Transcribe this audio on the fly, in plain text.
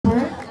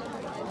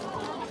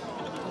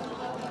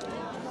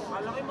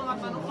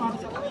7.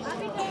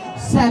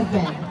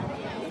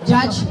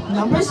 Judge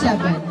number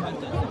 7.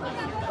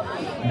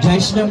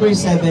 Judge number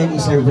 7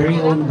 is our very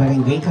own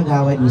Barangay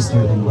Kagawad, Mr.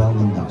 Manuel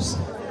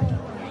Mendoza.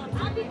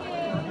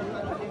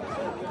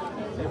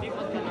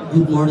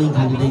 Good morning,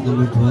 candidate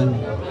number 12.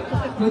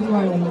 Good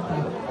morning.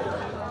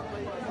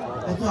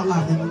 Ito ang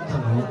aking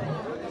tanong.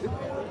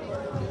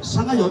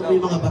 Sa ngayon, may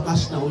mga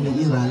batas na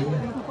umiiral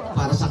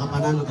para sa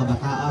kapakanan ng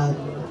kabataan,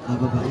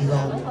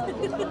 kababaihan,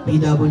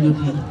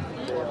 PWD,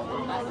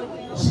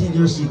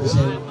 senior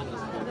citizen.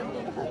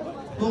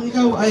 Kung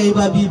ikaw ay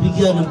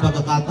mabibigyan ng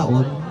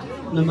pagkakataon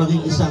na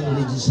maging isang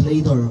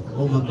legislator o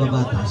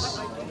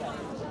magbabatas,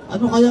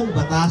 ano kayang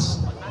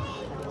batas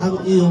ang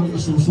iyong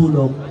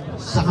isusulong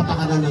sa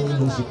kapakanan ng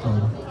iyong sektor?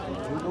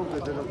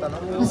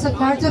 As a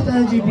part of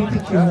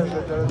LGBTQ,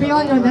 we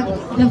all know that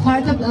the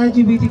part of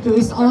LGBTQ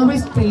is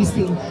always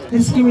facing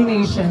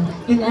discrimination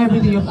in every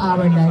day of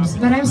our lives.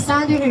 But I'm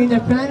standing here in the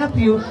front of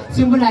you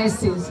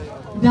symbolizes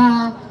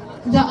the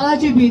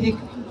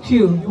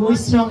LGBTQ who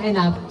is strong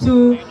enough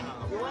to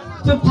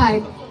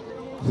fight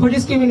for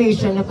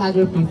discrimination of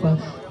other people.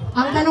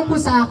 Ang tanong po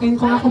sa akin,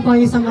 kung ako po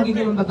isang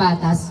magiging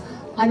mababatas,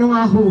 ano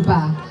nga ho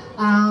ba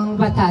ang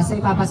batas na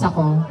ipapasa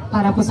ko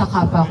para po sa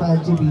kapwa ko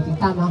LGBT?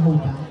 Tama ho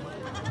ba?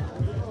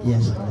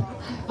 Yes.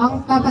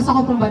 Ang papasa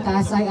ko pong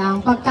batas ay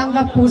ang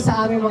pagtanggap po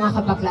sa aming mga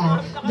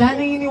kabaklaan. Dahil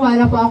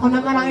naniniwala po ako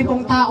na marami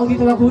pong tao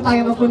dito, wag po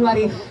tayo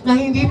magkunwari na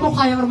hindi po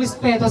kayang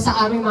rumispeto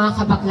sa aming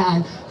mga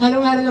kabaklaan.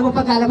 Lalo-lalo na po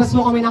pagkalabas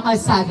mo kami ng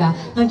kalsada,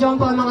 nandiyan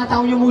po ang mga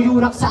taong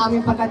yumuyurak sa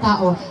aming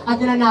pagkatao at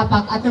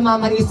nananapak at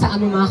namamariis sa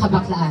aming mga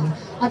kabaklaan.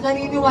 At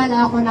naniniwala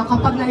ako na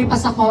kapag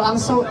naipasa ko ang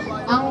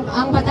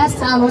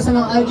batas na amo sa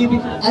mga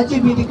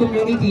LGBT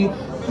community,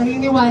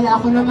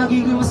 naniniwala ako na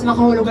magiging mas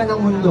makahulugan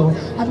ng mundo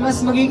at mas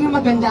magiging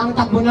maganda ang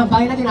takbo ng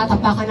bayan na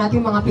tinatapakan natin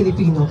mga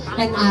Pilipino.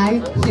 And I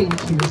thank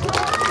you.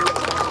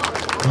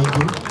 Thank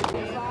you.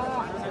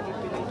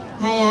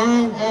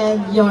 Ayan,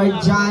 and your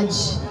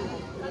judge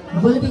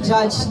will be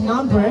judge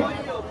number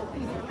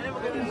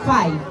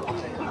 5.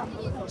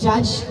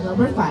 Judge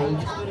number 5.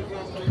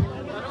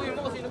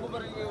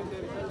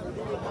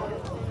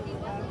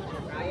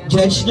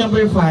 Judge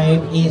number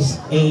 5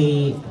 is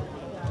a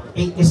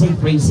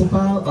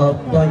principal of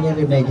Doña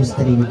Remedios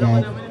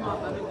Trinidad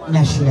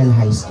National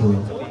High School,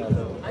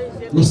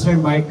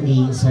 Mr. Mark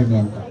Lee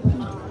Sarmiento.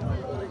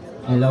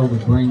 Hello,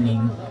 good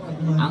morning.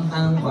 Ang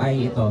tanong ko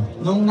ay ito.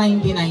 Noong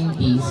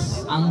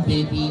 1990s, ang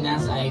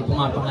Pilipinas ay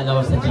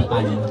pumapangalawa sa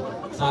Japan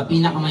sa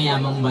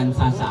pinakamayamang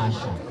bansa sa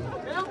Asia.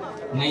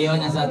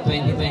 Ngayon, nasa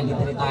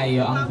 2023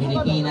 tayo, ang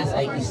Pilipinas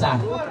ay isa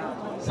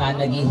sa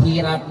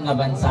naghihirap na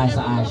bansa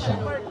sa Asia.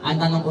 Ang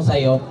tanong ko sa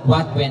iyo,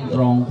 what went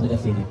wrong to the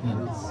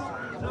Philippines?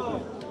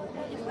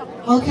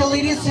 Okay,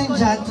 ladies and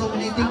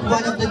gentlemen, I think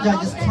one of the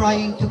judges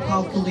trying to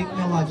calculate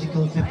my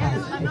logical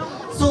capacity.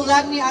 So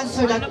let me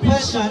answer that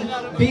question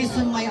based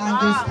on my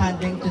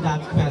understanding to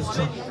that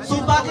question.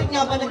 So bakit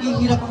nga ba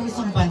naghihirap ang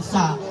isang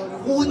bansa?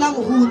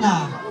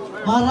 Unang-una,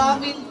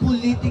 maraming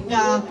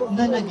politika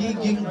na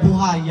nagiging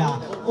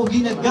buhaya o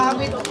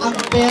ginagamit ang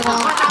pera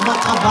ng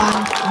kaban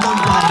ng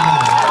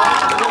bayan.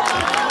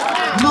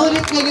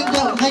 Ngunit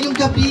ngayong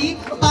gabi,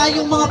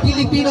 tayong mga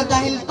Pilipino,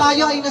 dahil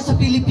tayo ay nasa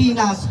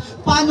Pilipinas,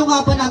 paano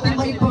nga ba natin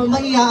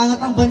maiaangat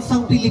ang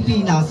bansang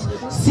Pilipinas?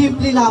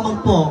 Simple lamang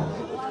po,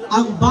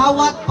 ang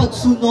bawat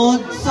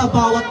pagsunod sa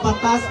bawat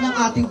batas ng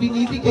ating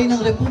binibigay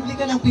ng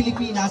Republika ng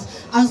Pilipinas,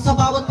 ang sa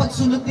bawat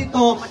pagsunod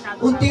nito,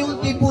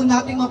 unti-unti po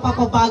nating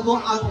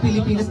mapapabago ang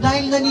Pilipinas.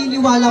 Dahil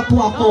naniniwala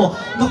po ako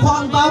na kung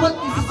ang bawat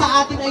isa sa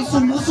atin ay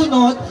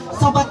sumusunod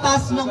sa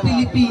batas ng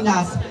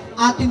Pilipinas,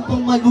 atin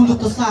pong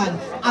malulutusan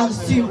ang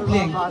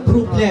simpleng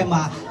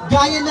problema.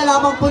 Gaya na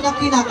lamang po ng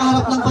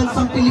kinakaharap ng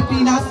bansang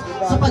Pilipinas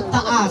sa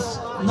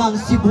pagtaas ng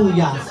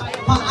sibuyas.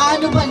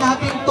 Paano ba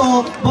natin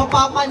to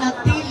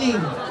mapapanatiling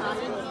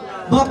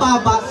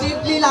bababa?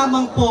 Simple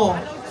lamang po,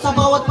 sa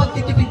bawat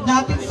pagtitipid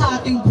natin sa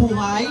ating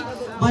buhay,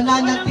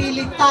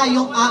 mananatili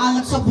tayong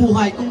aangat sa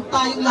buhay kung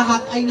tayong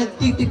lahat ay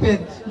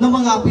nagtitipid ng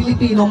mga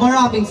Pilipino.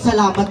 Maraming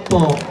salamat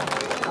po.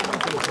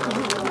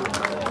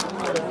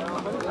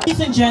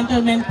 Ladies and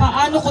gentlemen,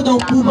 paano ko daw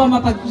po ba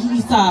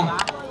mapag-iisa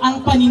ang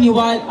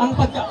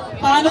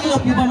paano ko daw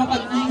po ba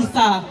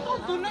mapag-iisa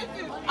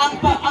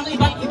ang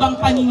iba't ibang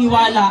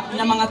paniniwala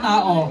ng mga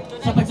tao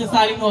sa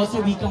pagsasaling mo sa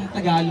wikang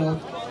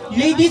Tagalog?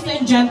 Ladies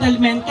and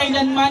gentlemen,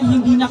 kailanman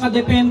hindi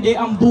nakadepende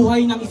ang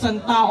buhay ng isang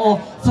tao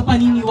sa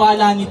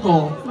paniniwala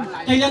nito.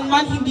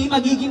 Kailanman hindi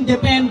magiging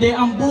depende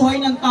ang buhay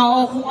ng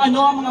tao kung ano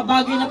ang mga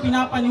bagay na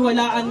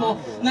pinapaniwalaan mo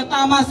na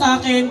tama sa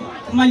akin,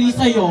 mali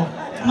sa'yo.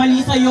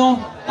 Mali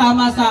sa'yo,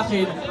 tama sa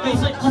akin.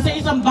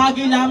 Kasi isang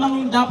bagay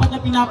lamang yung dapat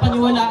na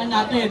pinapaniwalaan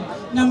natin,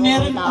 na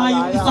meron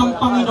tayong isang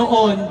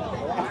Panginoon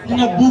na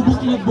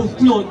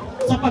nagbubuklod-buklod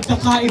sa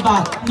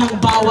pagkakaiba ng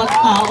bawat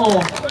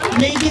tao.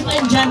 Ladies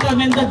and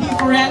gentlemen, the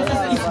differences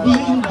is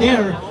being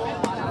there.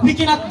 We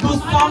cannot do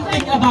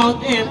something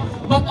about it,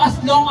 but as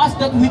long as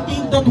that we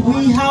think that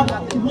we have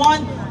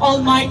one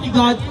Almighty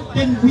God,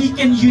 then we're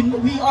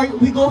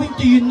going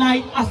to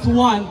unite as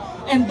one.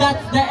 And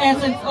that's the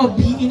essence of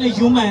being a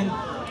human.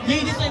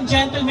 Ladies and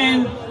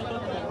gentlemen,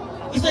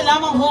 isa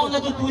lamang ho ang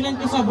natutunan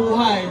ko sa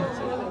buhay,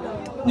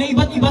 na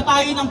iba't iba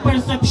tayo ng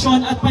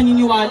persepsyon at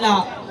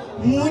paniniwala.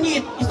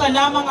 Ngunit isa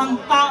lamang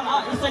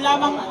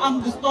ang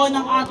gusto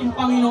ng ating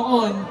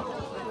Panginoon.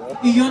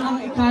 Iyon ang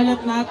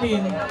ikalat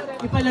natin,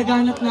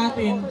 ipalaganap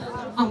natin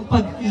ang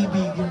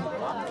pag-ibig.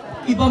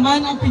 Iba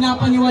man ang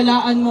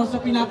pinapaniwalaan mo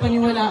sa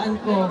pinapaniwalaan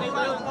ko.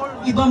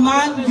 Iba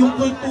man yung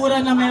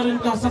kultura na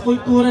meron ka sa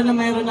kultura na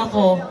meron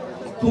ako.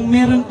 Kung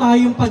meron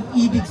tayong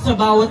pag-ibig sa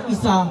bawat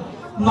isa,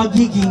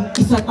 magiging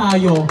isa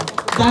tayo.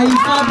 Dahil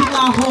sabi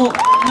nga ho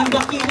ng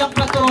dakilang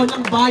patron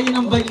ng bayan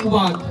ng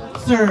Baliwag,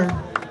 Sir,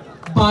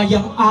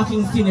 bayang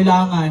aking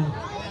sinilangan,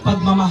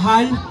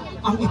 pagmamahal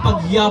ang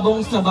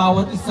ipagyabong sa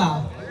bawat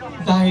isa.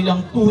 Dahil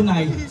ang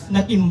tunay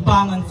na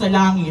timbangan sa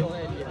langit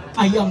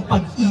ay ang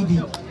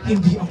pag-ibig,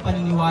 hindi ang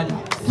paniniwala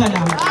sa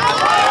langit.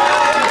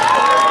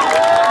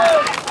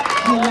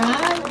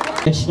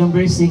 Judge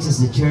number 6 is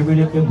the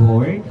chairman of the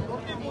board,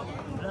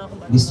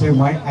 Mr.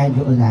 Mark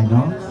Andrew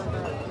Olano.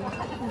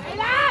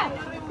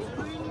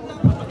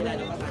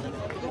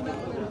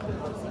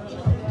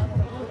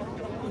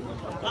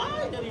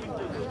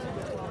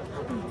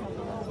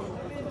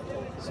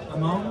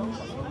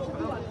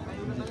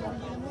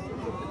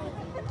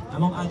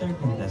 Among other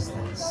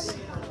contestants,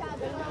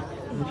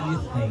 who do you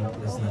think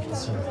does not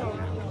deserve the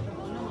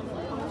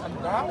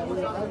crown?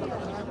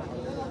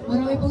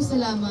 Marami pong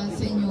salamat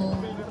sa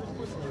inyong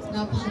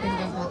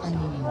napakagandang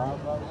katanungan.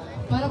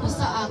 Para po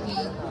sa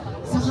akin,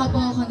 sa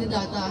kapwa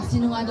kandidata,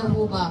 sino nga daw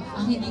po ba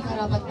ang hindi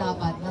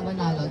karapat-dapat na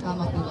manalo?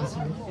 Tama po ba,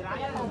 sir?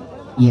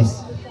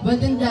 Yes. But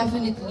then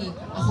definitely,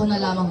 ako na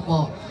lamang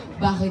po.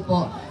 Bakit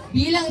po?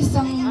 Bilang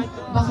isang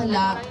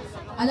bakla,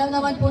 alam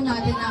naman po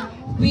natin na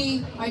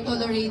we are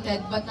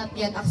tolerated but not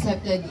yet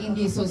accepted in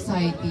this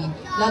society.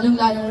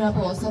 Lalong-lalo na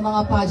po sa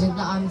mga pageant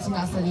na aming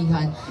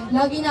sinasalihan.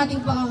 Lagi nating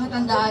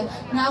pakakatandaan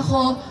na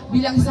ako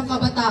bilang isang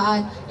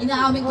kabataan,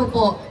 inaamin ko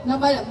po na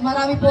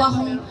marami po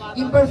akong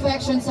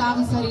imperfection sa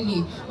aking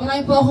sarili.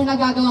 Marami po akong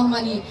nagagawang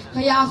mali.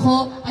 Kaya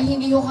ako ay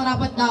hindi ko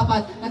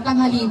karapat-dapat na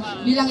tanghalin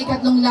bilang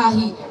ikatlong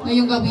lahi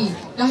ngayong gabi.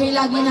 Dahil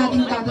lagi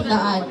nating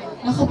tatandaan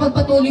na kapag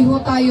patuloy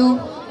ho tayo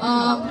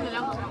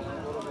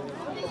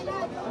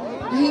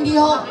hindi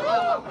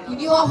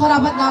ho ako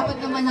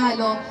karapat-dapat na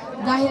manalo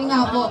dahil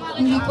nga po,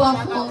 hindi po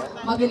ako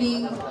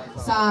magaling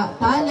sa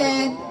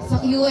talent, sa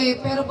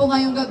QA, pero po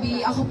ngayong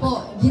gabi, ako po,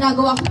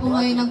 ginagawa ko po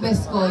ngayon ng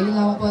best ko. Yun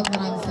lang po at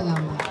maraming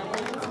salamat.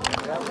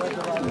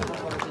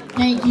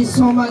 Thank you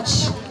so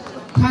much.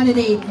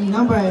 Candidate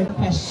number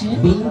question.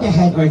 Being the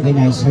head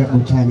organizer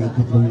of Chana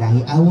Ikatlong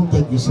Lahi, I will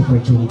take this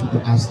opportunity to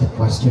ask the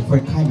question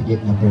for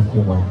candidate number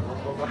 4.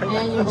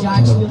 And your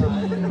judge will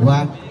be...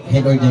 What?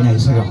 Head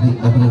organizer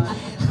ako.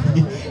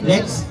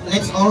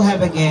 Let's all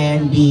have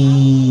again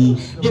the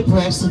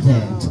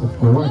president, of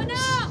course.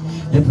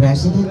 The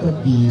president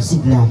of the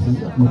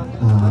Siglahi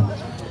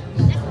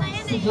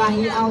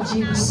Siglahi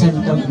LGBT.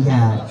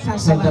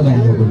 Santa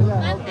Maria.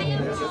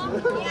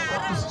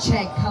 Let's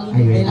check.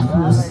 Halina de la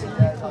Cruz.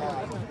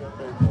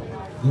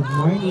 Good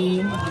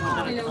morning.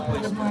 Hello po,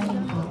 good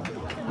morning po.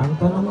 Ang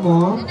tanong mo,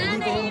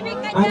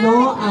 ano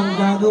ang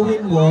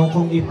gagawin mo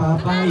kung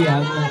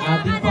ipapahayag ng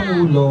ating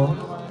Pangulo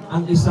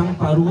ang isang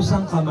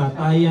parusang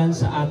kamatayan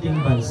sa ating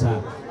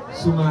bansa?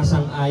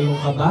 Sumasang-ayon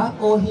ka ba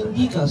o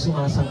hindi ka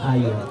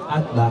sumasang-ayon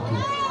at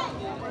bakit?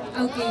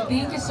 Okay,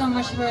 thank you so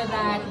much for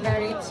that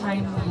very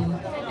timely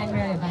and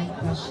relevant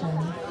question.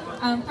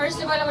 First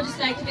of all, I would just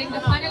like to thank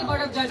the panel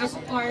board of judges,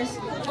 of course,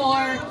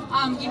 for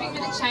giving me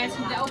the chance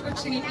and the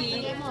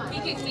opportunity,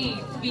 picking me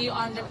to be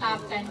on the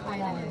top 10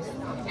 finalists.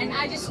 And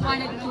I just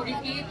wanted to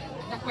repeat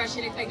the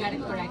question if I got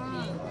it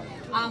correctly.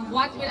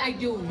 What will I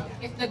do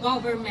if the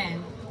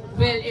government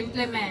will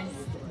implement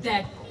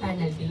death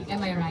penalty? Am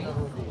I right?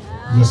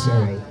 Yes,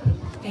 you're right.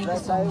 Thank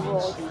you so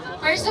much.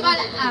 First of all,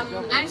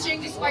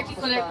 answering this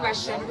particular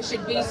question, we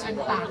should base on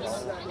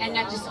facts and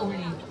not just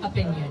only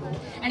opinion.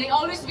 And I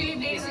always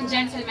believe, ladies and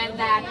gentlemen,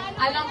 that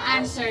a long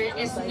answer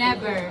is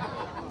never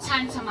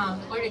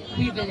tantamount or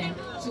equivalent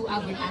to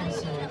a good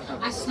answer.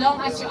 As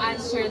long as you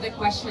answer the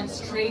question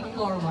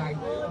straightforward,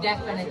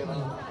 definitely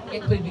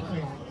it will be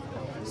correct.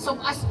 So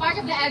as part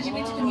of the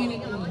LGBT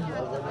community,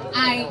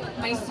 I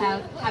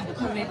myself have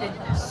committed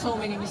so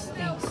many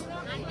mistakes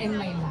in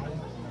my life.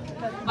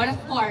 But of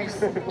course,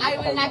 I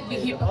will not be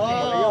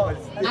hypocrite.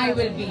 I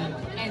will be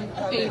in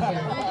favor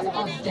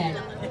of death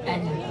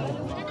penalty.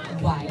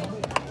 Why?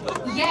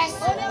 Yes,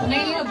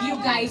 many of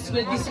you guys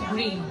will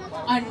disagree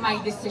on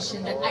my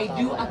decision that I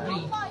do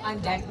agree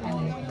on death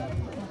penalty.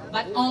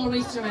 But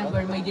always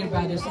remember, my dear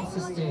brothers and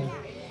sisters,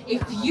 if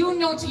you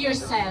know to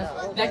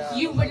yourself that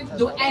you wouldn't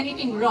do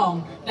anything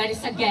wrong that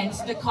is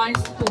against the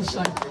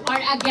Constitution or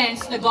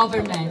against the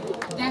government,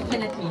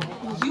 definitely,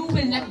 you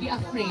will not be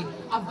afraid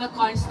of the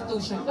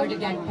Constitution or the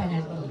death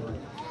penalty.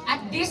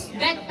 At this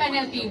death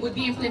penalty would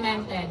be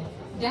implemented,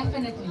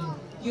 definitely,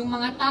 yung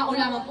mga tao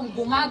lamang kung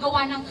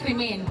gumagawa ng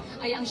krimen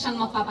ay ang siyang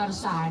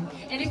mapaparusahan.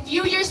 And if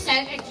you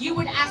yourself, if you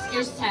would ask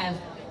yourself,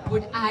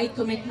 Would I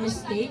commit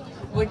mistake?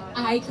 Would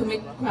I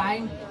commit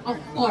crime? Of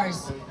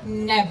course,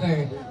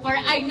 never. For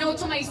I know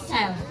to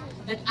myself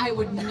that I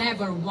would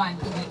never want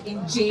to be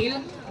in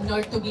jail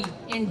nor to be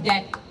in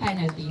death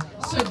penalty.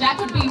 So that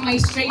would be my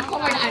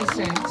straightforward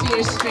answer to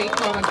your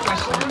straightforward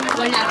question.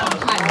 Wala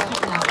akong halo.